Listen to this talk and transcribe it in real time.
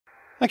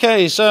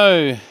Okay,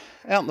 so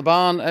out in the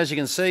barn, as you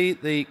can see,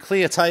 the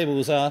clear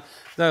tables are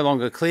no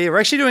longer clear. We're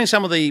actually doing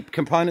some of the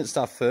component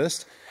stuff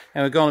first,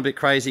 and we've gone a bit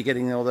crazy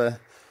getting all the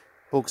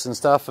books and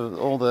stuff,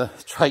 all the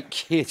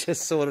trait gear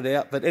just sorted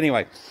out. But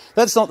anyway,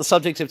 that's not the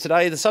subject of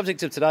today. The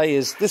subject of today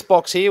is this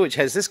box here, which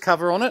has this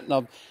cover on it, and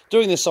I'm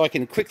doing this so I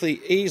can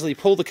easily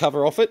pull the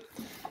cover off it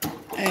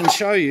and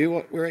show you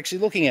what we're actually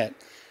looking at.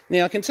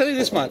 Now, I can tell you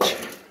this much.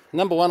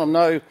 Number one, I'm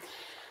no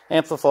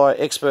amplifier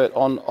expert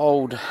on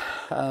old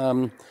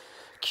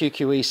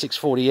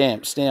QQE-640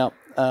 amps. Now,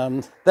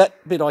 that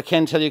bit I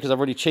can tell you because I've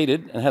already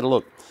cheated and had a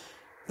look.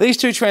 These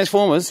two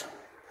transformers,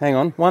 hang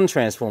on, one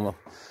transformer.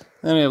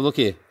 Let me have a look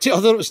here. I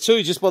thought it was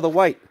two just by the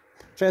weight.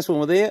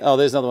 Transformer there. Oh,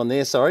 there's another one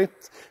there, sorry.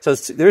 So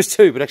there is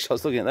two, but actually I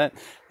was looking at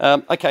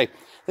that. Okay,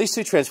 these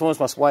two transformers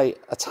must weigh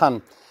a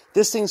ton.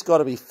 This thing's got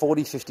to be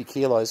 40, 50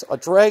 kilos. I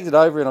dragged it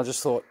over and I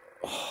just thought,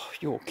 oh,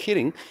 you're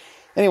kidding.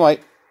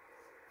 Anyway,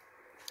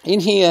 in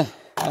here,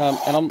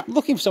 and I'm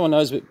looking for someone who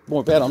knows a bit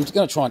more about it. I'm just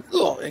going to try and,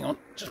 oh, hang on,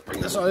 just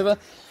bring this over. I'm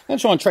going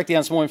to try and track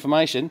down some more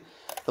information.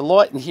 The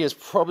light in here is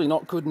probably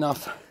not good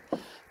enough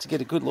to get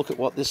a good look at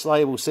what this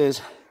label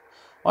says.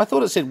 I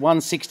thought it said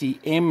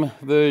 160M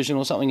version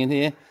or something in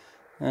here.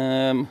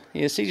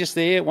 Yeah, see just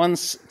there,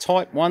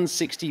 type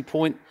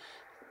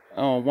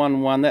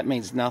 160.11. That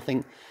means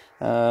nothing,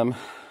 I'm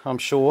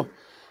sure.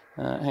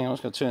 Hang on, I'm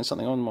just going to turn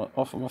something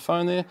off on my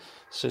phone there.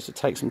 So to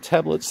take some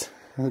tablets.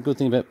 And the good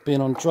thing about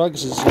being on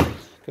drugs is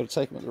you've got to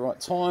take them at the right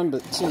time,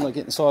 but as soon as I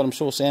get inside, I'm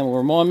sure Sam will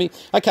remind me.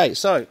 Okay,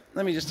 so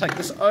let me just take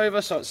this over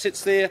so it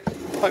sits there.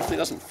 Hopefully it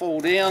doesn't fall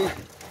down.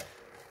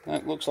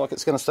 It looks like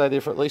it's going to stay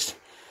there for at least.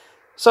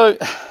 So,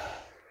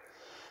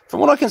 from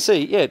what I can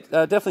see, yeah,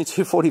 definitely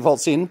 240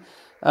 volts in.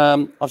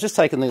 I've just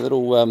taken the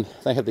little,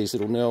 they have these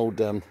little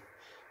knurled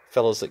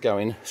fellas that go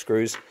in,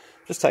 screws.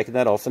 Just taken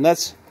that off, and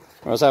that's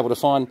what I was able to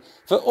find.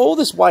 For all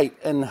this weight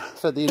and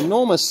for the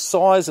enormous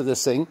size of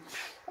this thing,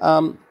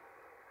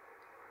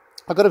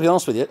 I've got to be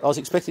honest with you, I was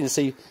expecting to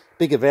see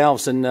bigger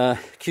valves than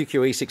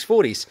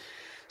QQE-640s.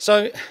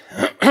 So,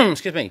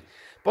 excuse me,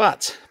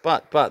 but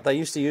they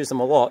used to use them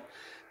a lot.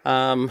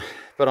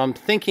 But I'm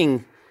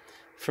thinking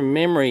from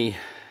memory,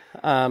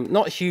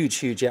 not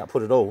huge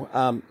output at all.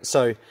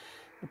 So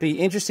it'd be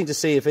interesting to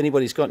see if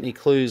anybody's got any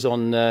clues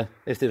on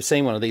if they've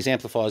seen one of these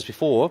amplifiers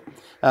before.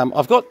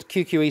 I've got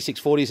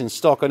QQE-640s in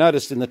stock. I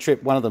noticed in the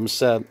trip one of them's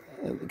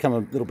come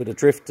a little bit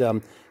adrift,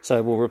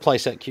 so we'll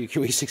replace that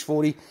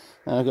QQE-640.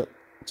 I've got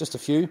just a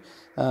few.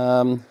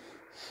 Oh,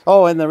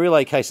 and the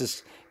relay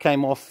cases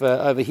came off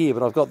over here,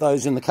 but I've got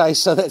those in the case,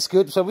 so that's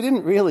good. So we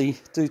didn't really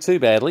do too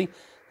badly.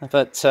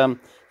 But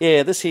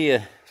yeah, this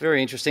here,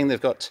 very interesting. They've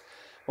got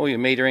all your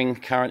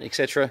metering, current,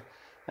 etc.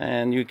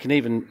 And you can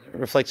even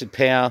reflected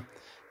power.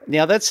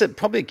 Now that's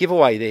probably a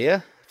giveaway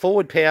there.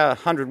 Forward power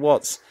 100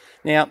 watts.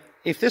 Now,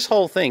 if this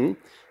whole thing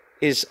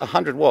is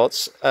 100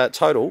 watts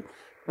total,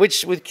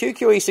 which with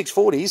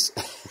QQE-640s,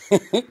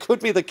 it could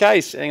be the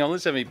case. Hang on,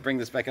 let's let me bring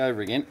this back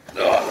over again.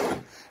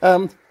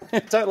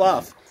 Don't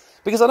laugh.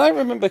 Because I don't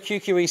remember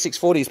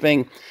QQE-640s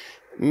being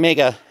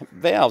mega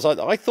valves.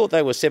 I thought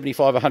they were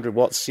 75, 100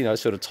 watts, you know,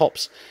 sort of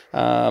tops.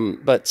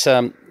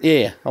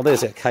 Yeah, well,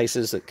 there's our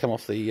cases that come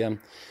off the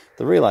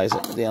relays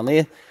down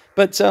there.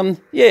 But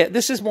yeah,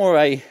 this is more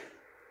a,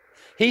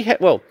 David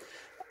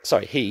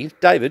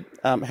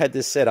had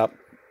this set up.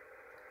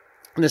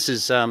 This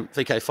is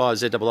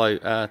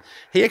VK5ZOO.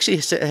 He actually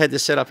had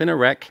this set up in a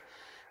rack,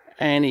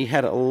 and he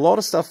had a lot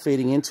of stuff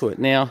feeding into it.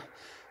 Now,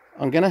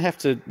 I'm going to have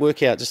to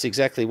work out just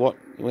exactly what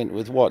went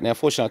with what. Now,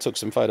 fortunately, I took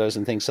some photos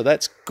and things, so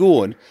that's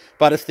good.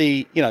 But if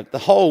the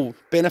whole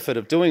benefit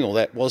of doing all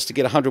that was to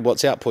get 100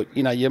 watts output,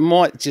 you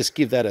might just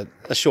give that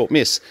a short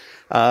miss.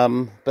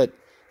 But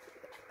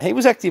he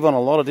was active on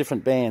a lot of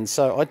different bands,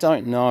 so I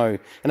don't know.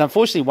 And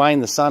unfortunately, Wayne,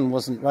 the son,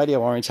 wasn't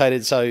radio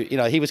orientated, so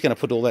he was going to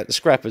put all that to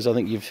scrap, as I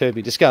think you've heard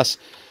me discuss.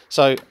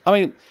 So, I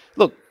mean,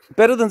 look,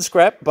 better than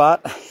scrap,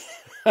 but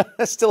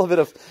there's still a bit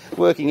of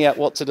working out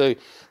what to do.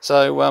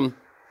 So,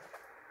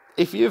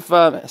 if you've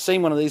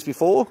seen one of these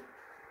before,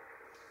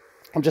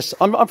 I'm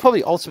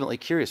probably ultimately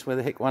curious where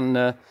the heck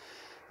one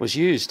was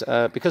used,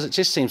 because it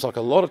just seems like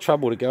a lot of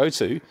trouble to go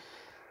to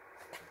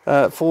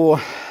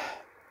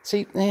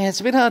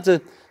it's a bit hard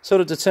to sort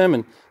of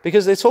determine,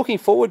 because they're talking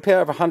forward power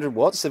of 100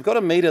 watts. They've got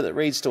a meter that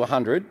reads to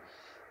 100,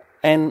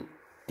 and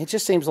it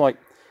just seems like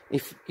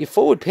if your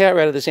forward power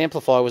out of this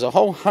amplifier was a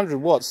whole 100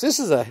 watts, this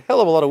is a hell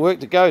of a lot of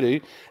work to go to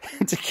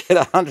get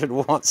 100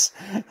 watts.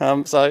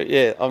 So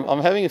yeah,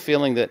 I'm having a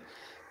feeling that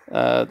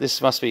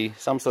this must be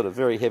some sort of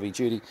very heavy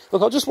duty.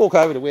 Look, I'll just walk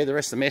over to where the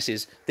rest of the mess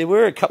is. There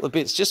were a couple of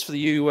bits just for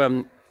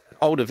you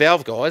older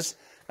valve guys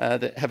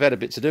that have had a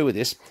bit to do with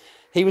this.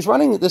 He was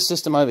running this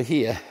system over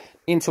here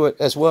into it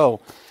as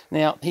well.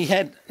 Now,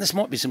 this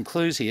might be some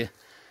clues here.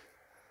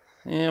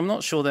 Yeah, I'm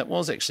not sure that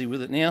was actually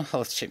with it now. I'll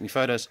have to check my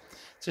photos.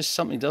 Just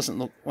something doesn't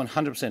look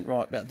 100%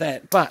 right about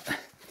that. But,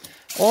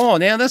 oh,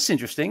 now that's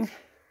interesting.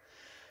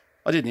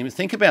 I didn't even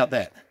think about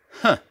that.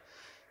 Huh.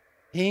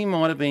 He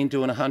might have been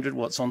doing 100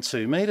 watts on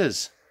 2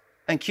 meters.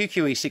 and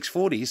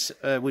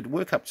QQE-640s would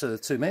work up to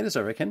 2 meters,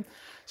 I reckon.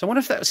 So I wonder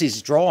if that was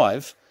his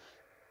drive.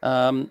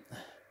 And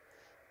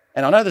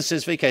I know this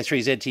says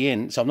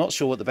VK3ZTN, so I'm not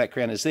sure what the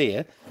background is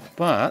there,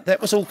 but that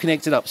was all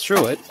connected up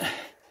through it.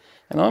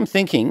 And I'm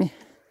thinking,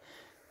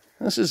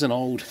 this is an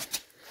old,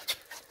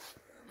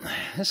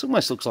 this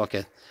almost looks like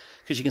a,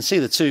 because you can see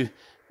the two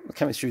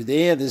coming through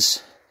there,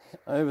 there's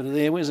over to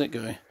there, where's it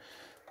go?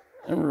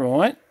 All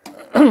right,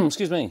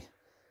 excuse me.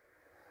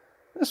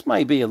 This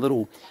may be a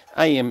little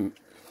AM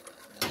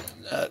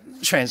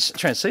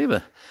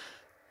transceiver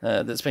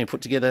that's been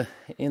put together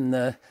in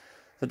the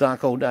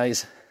dark old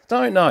days.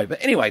 Don't know, but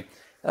anyway,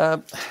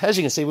 as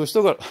you can see, we've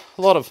still got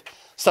a lot of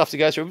stuff to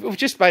go through. We've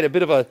just made a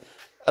bit of a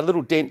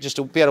little dent just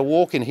to be able to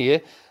walk in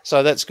here,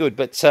 so that's good.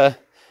 But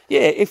yeah,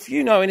 if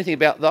you know anything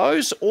about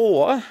those,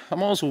 or I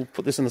might as well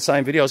put this in the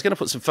same video. I was going to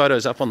put some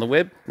photos up on the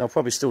web, and I'll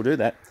probably still do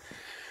that.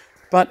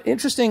 But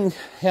interesting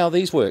how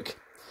these work,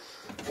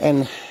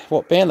 and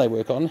what band they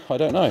work on, I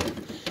don't know.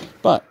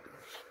 But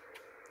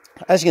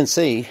as you can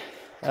see,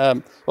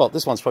 well,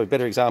 this one's probably a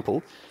better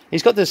example.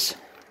 He's got this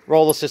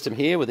roller system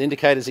here with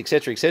indicators,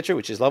 etc.,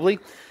 which is lovely.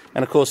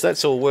 And of course,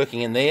 that's all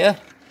working in there.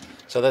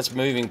 So that's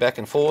moving back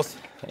and forth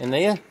in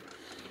there.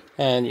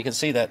 And you can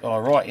see that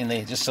right in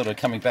there, just sort of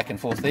coming back and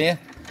forth there.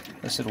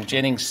 This little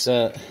Jennings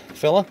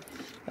fella.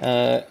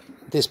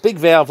 This big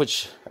valve,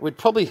 which would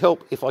probably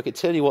help if I could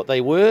tell you what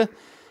they were.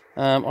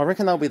 I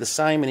reckon they'll be the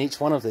same in each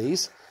one of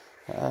these.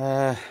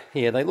 Yeah,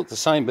 they look the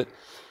same, but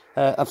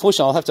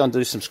unfortunately I'll have to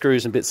undo some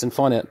screws and bits and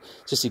find out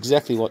just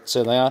exactly what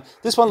they are.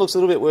 This one looks a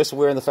little bit worse for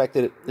wear in the fact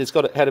that it's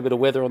had a bit of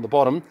weather on the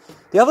bottom.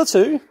 The other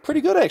two,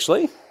 pretty good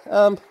actually,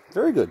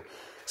 very good.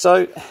 So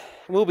it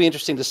will be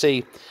interesting to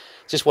see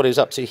just what he was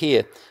up to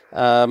here.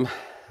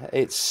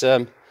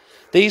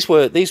 These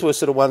were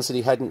sort of ones that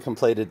he hadn't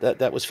completed.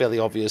 That was fairly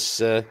obvious,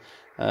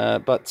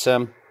 but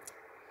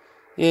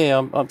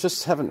yeah, I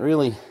just haven't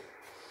really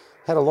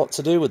had a lot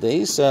to do with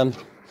these.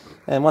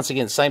 And once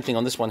again, same thing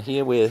on this one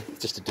here, where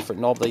just a different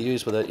knob they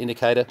use with an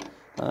indicator.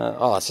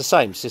 Oh, it's the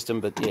same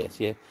system, but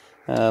yeah.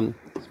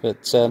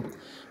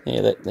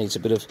 Yeah, that needs a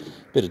bit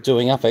of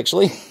doing up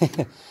actually.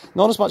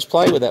 Not as much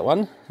play with that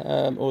one,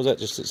 or is that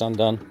just it's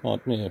undone?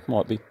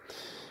 Might be.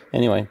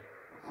 Anyway,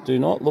 do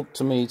not look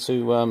to me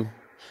to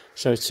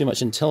show too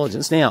much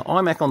intelligence. Now,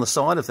 iMac on the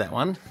side of that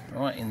one,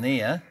 right in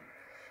there.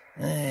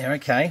 There,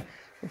 okay.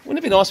 Wouldn't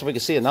it be nice if we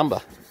could see a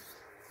number?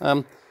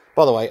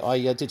 By the way,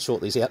 I did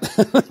short these out,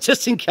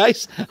 just in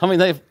case. I mean,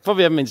 they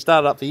probably haven't been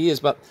started up for years,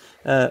 but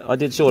I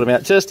did short them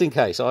out, just in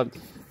case. I'm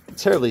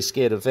terribly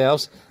scared of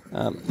valves.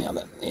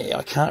 Yeah,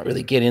 I can't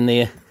really get in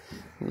there,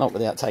 not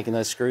without taking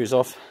those screws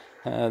off.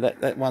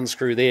 That one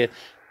screw there.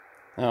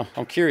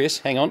 I'm curious,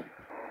 hang on.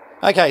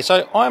 Okay,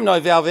 so I'm no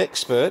valve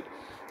expert,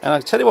 and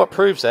I'll tell you what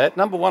proves that.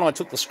 Number one, I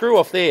took the screw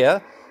off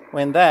there,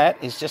 when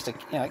that is just, it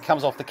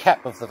comes off the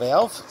cap of the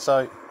valve.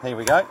 So, here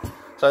we go.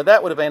 So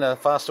that would have been a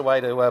faster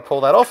way to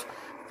pull that off,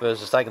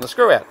 versus taking the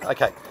screw out.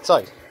 Okay,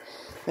 so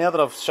now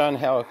that I've shown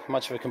how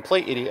much of a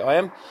complete idiot I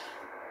am,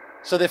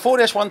 so they're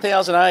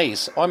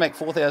 4-1000As, iMac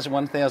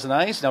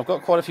 4000-1000As. Now I've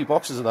got quite a few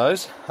boxes of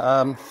those,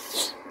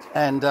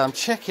 and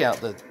check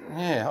out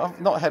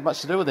I've not had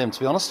much to do with them, to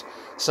be honest.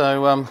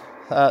 So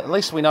at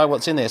least we know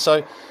what's in there.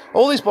 So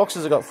all these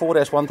boxes have got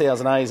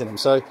 4-1000As in them,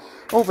 so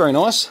all very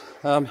nice.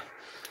 I'm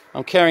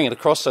carrying it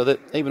across so that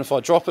even if I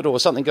drop it or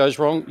something goes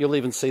wrong, you'll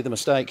even see the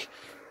mistake.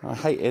 I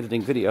hate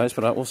editing videos,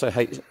 but I also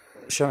hate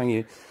showing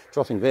you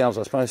dropping valves,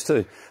 I suppose,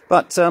 too.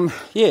 But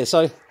yeah,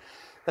 so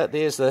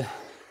there's the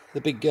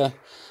big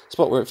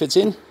spot where it fits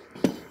in.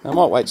 I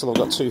might wait till I've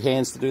got two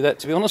hands to do that,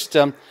 to be honest.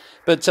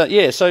 But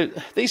yeah, so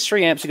these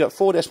 3 amps have got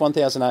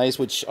 4-1000As,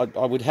 which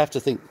I would have to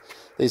think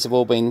these have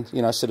all been,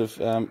 sort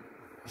of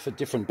for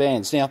different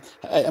bands. Now,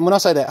 and when I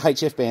say that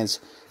HF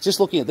bands, just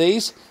looking at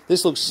these,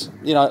 this looks,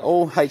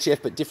 all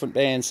HF but different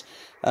bands.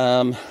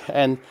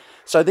 And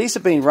so these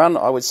have been run,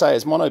 I would say,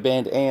 as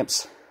monoband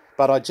amps,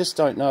 but I just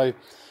don't know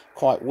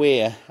quite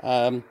where.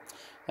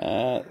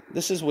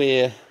 This is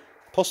where,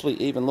 possibly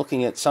even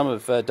looking at some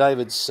of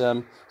David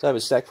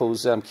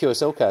Stackpool's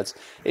QSL cards,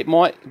 it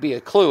might be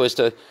a clue as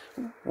to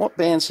what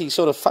bands he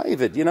sort of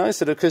favoured,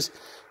 sort of, because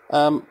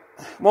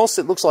whilst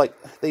it looks like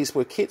these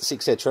were kits,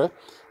 etc.,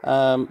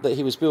 that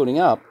he was building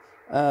up,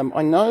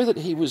 I know that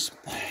he was,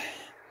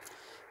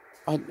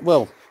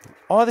 well,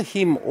 either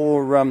him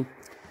or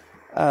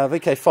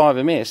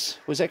VK5MS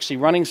was actually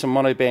running some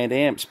monoband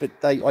amps, but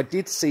I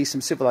did see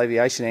some civil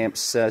aviation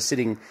amps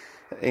sitting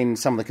in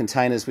some of the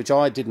containers, which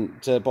I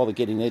didn't bother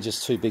getting. They're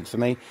just too big for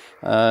me,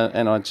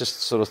 and I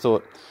just sort of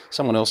thought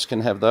someone else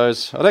can have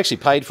those. I'd actually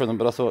paid for them,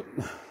 but I thought,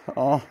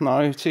 oh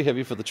no, too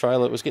heavy for the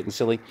trailer. It was getting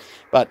silly.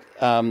 But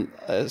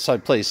so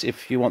please,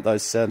 if you want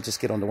those, just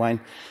get on to Wayne.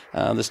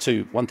 There's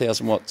 2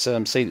 1000 watt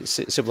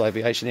civil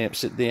aviation amps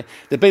sitting there.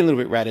 They've been a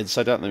little bit ratted,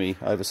 so don't let me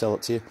oversell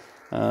it to you.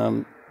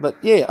 But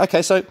yeah,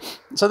 okay, so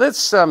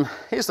that's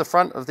here's the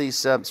front of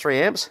these 3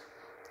 amps.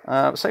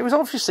 So he was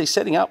obviously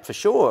setting up for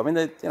sure. I mean,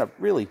 they're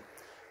really,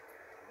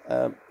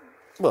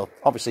 well,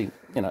 obviously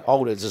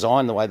older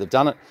design the way they've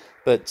done it,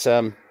 but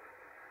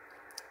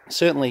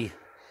certainly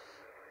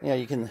you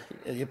know,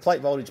 your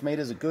plate voltage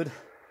meters are good.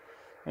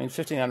 I mean,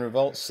 1500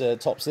 volts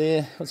tops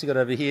there. What's he got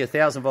over here?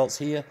 1000 volts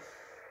here,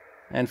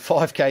 and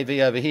 5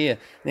 kV over here.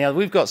 Now,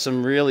 we've got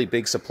some really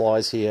big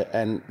supplies here,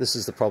 and this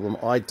is the problem.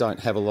 I don't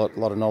have a lot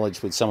of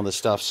knowledge with some of this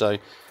stuff, so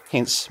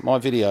hence my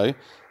video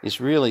is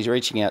really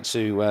reaching out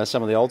to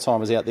some of the old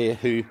timers out there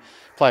who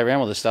play around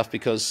with this stuff,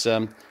 because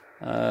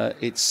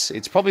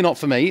it's probably not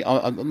for me.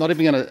 I'm not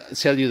even going to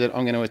tell you that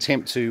I'm going to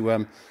attempt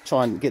to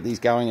try and get these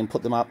going and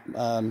put them up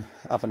and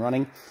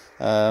running.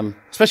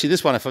 Especially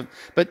this one.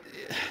 But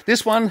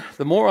this one,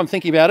 the more I'm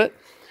thinking about it,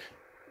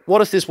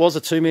 what if this was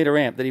a 2-meter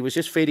amp that he was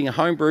just feeding a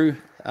homebrew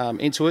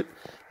into it,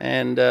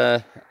 and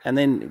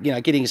then, you know,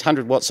 getting his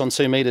 100 watts on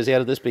 2 meters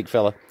out of this big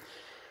fella.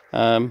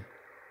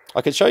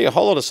 I could show you a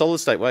whole lot of solid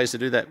state ways to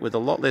do that with a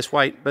lot less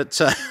weight, but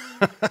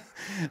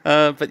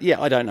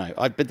yeah, I don't know.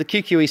 But the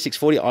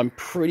QQE-640, I'm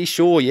pretty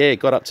sure, yeah,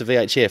 got up to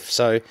VHF,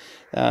 so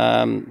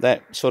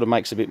that sort of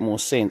makes a bit more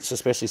sense,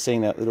 especially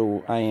seeing that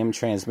little AM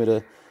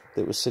transmitter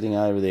that was sitting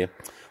over there.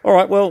 All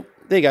right, well,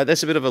 there you go.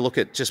 That's a bit of a look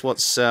at just what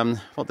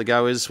the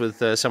go is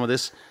with some of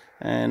this,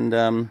 and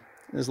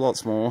there's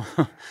lots more.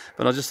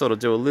 But I just thought I'd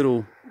do a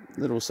little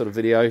sort of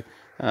video.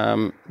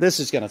 This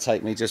is going to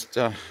take me just,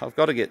 I've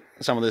got to get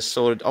some of this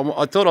sorted.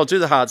 I thought I'll do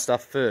the hard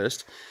stuff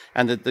first,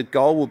 and the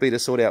goal will be to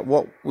sort out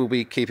what we'll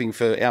be keeping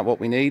for out what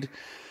we need.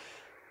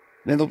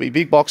 Then there'll be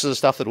big boxes of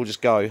stuff that will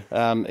just go.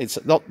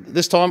 It's not,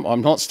 this time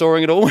I'm not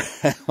storing it all.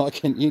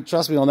 You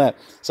trust me on that.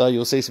 So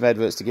you'll see some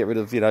adverts to get rid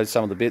of, you know,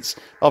 some of the bits.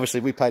 Obviously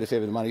we paid a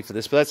fair bit of money for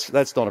this, but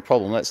that's not a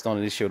problem. That's not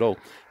an issue at all.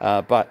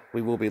 But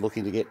we will be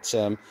looking to get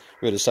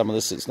rid of some of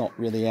this. It's not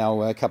really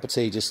our cup of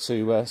tea just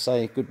to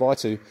say goodbye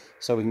to,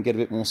 so we can get a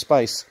bit more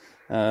space.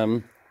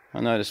 I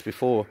noticed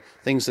before,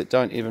 things that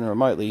don't even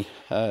remotely,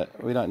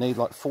 we don't need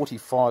like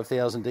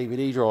 45,000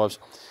 DVD drives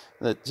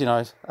that, you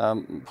know,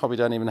 probably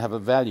don't even have a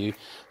value.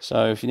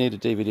 So if you need a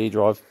DVD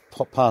drive,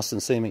 pop past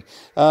and see me.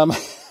 I'll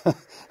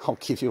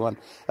give you one.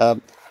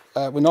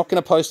 We're not going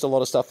to post a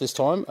lot of stuff this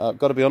time. I've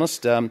got to be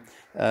honest. I've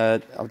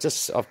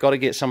got to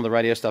get some of the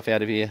radio stuff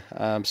out of here.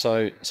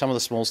 So some of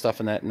the small stuff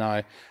and that,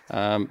 no.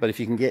 But if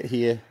you can get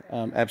here,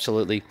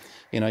 absolutely.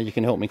 You know, you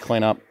can help me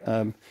clean up.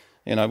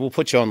 You know, we'll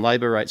put you on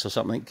labour rates or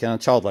something,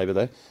 child labour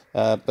though.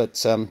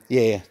 But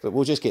yeah, but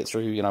we'll just get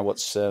through, you know,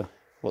 what's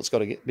got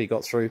to be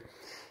got through.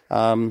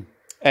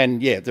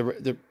 And yeah,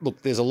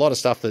 look, there's a lot of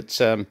stuff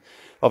that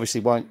obviously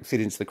won't fit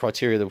into the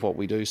criteria of what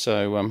we do.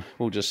 So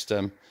we'll just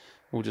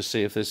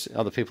see if there's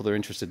other people that are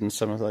interested in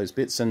some of those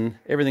bits, and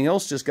everything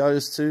else just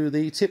goes to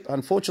the tip,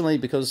 unfortunately,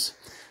 because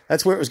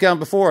that's where it was going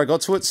before I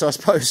got to it. So I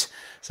suppose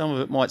some of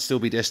it might still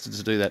be destined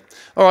to do that.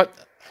 All right.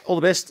 All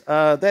the best.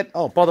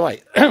 Oh, by the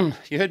way,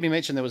 you heard me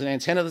mention there was an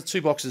antenna. The 2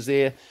 boxes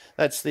there.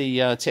 That's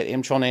the TET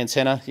M-Tron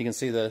antenna. You can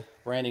see the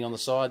branding on the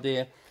side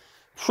there.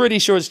 Pretty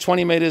sure it's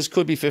 20 meters,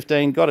 could be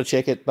 15. Got to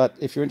check it. But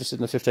if you're interested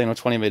in a 15 or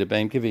 20 meter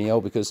beam, give me a yell,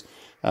 because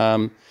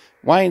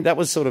Wayne, that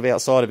was sort of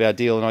outside of our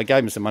deal, and I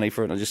gave him some money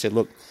for it. And I just said,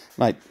 look,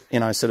 mate, you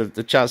know, sort of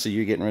the chance of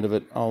you getting rid of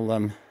it,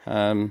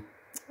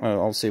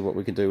 I'll see what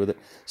we can do with it.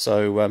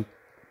 So, and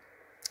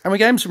we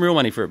gave him some real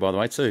money for it, by the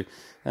way, too.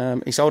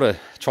 He sold a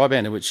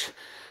tri-bander, which.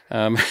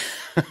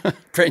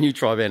 Brand new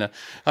tri-bander,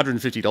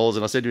 $150,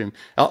 and I said to him,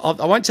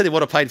 I won't tell you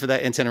what I paid for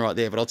that antenna right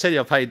there, but I'll tell you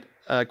I paid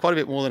quite a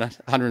bit more than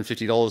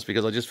 $150,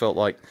 because I just felt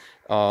like,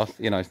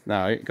 you know,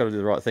 no, got to do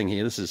the right thing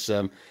here. This is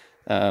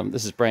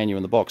brand new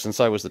in the box, and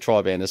so was the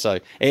tri-bander. So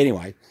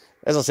anyway,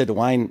 as I said to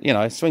Wayne, you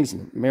know, swings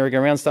and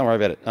merry-go-rounds, don't worry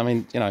about it. I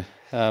mean, you know,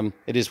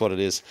 it is what it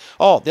is.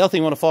 Oh, the other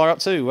thing I want to fire up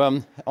too,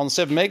 on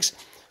 7 megs,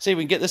 see if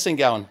we can get this thing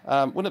going.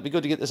 Wouldn't it be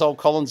good to get this old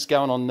Collins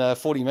going on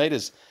 40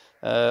 meters?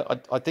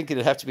 I think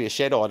it'd have to be a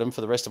shed item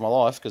for the rest of my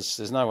life, because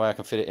there's no way I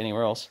can fit it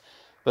anywhere else.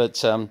 But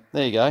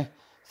there you go.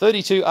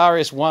 32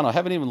 RS1. I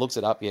haven't even looked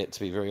it up yet, to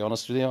be very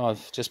honest with you.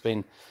 I've just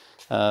been,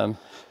 well,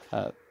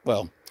 to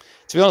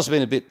be honest, I've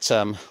been a bit,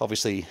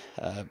 obviously,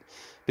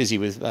 busy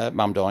with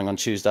Mum dying on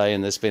Tuesday,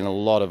 and there's been a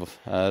lot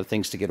of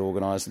things to get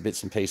organised and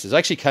bits and pieces. I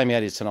actually came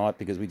out here tonight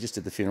because we just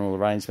did the funeral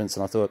arrangements,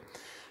 and I thought,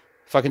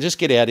 if I can just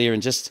get out here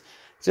and just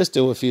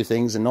do a few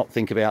things and not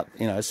think about,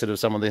 you know, sort of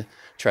some of the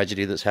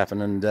tragedy that's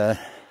happened.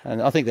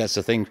 And I think that's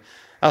the thing.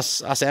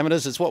 Us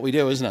amateurs, it's what we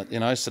do, isn't it? You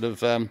know, sort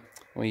of,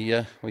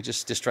 we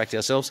just distract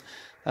ourselves.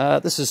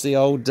 This is the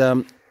old, get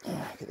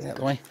that out of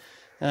the way.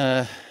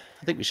 I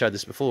think we showed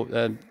this before.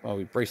 Well,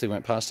 we briefly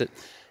went past it.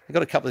 I've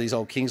got a couple of these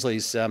old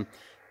Kingsleys,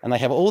 and they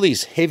have all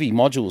these heavy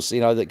modules,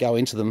 you know, that go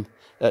into them.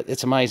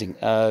 It's amazing.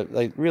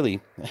 They really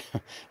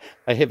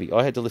are heavy.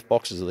 I had to lift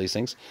boxes of these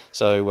things.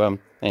 So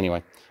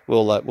anyway,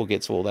 we'll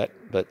get to all that.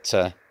 But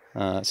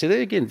see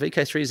there again,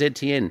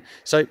 VK3ZTN.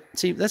 So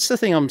see, that's the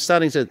thing I'm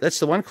starting to. That's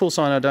the one call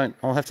sign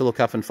I'll have to look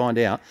up and find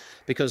out,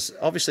 because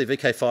obviously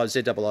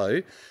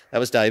VK5ZOO, that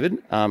was David,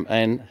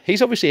 and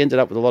he's obviously ended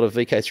up with a lot of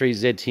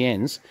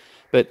VK3ZTNs,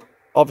 but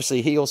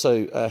obviously he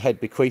also had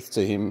bequeathed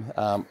to him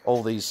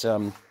all these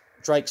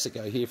Drakes that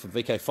go here from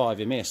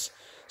VK5MS.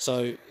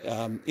 So you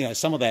know,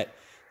 some of that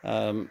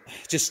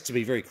just to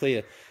be very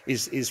clear,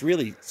 is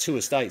really two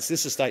estates.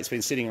 This estate's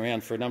been sitting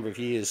around for a number of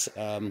years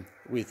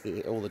with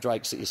all the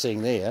Drakes that you're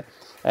seeing there,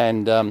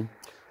 and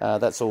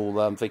that's all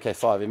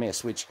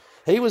VK5MS, which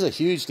he was a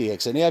huge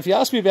DXer. Now, if you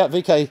ask me about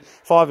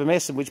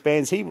VK5MS and which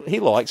bands he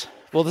liked,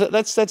 well,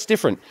 that's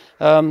different,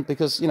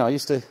 because, you know, I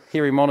used to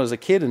hear him on as a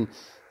kid,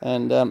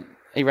 and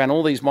he ran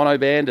all these mono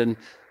band, and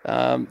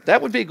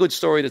that would be a good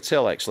story to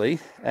tell, actually,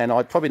 and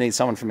I'd probably need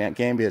someone from Mount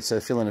Gambier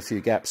to fill in a few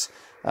gaps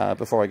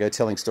before I go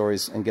telling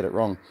stories and get it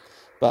wrong.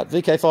 But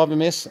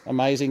VK5MS,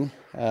 amazing.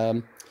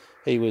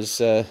 He was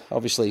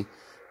obviously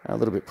a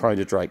little bit prone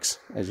to Drakes,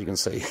 as you can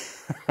see.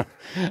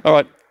 All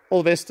right,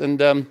 all the best,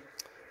 and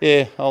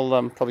yeah,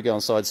 I'll probably go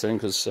inside soon,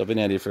 because I've been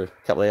out here for a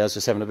couple of hours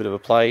just having a bit of a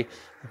play,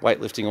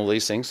 weightlifting, all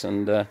these things,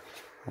 and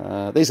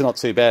these are not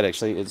too bad,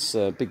 actually. It's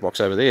a big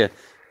box over there,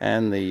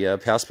 and the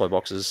power supply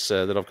boxes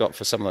that I've got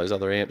for some of those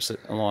other amps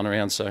that are lying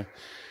around. So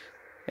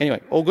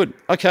anyway, all good.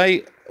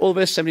 Okay, all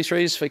the best,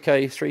 73s,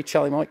 VK3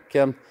 Charlie Mike,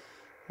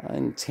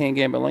 in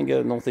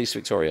Tangambulanga, Northeast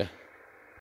Victoria.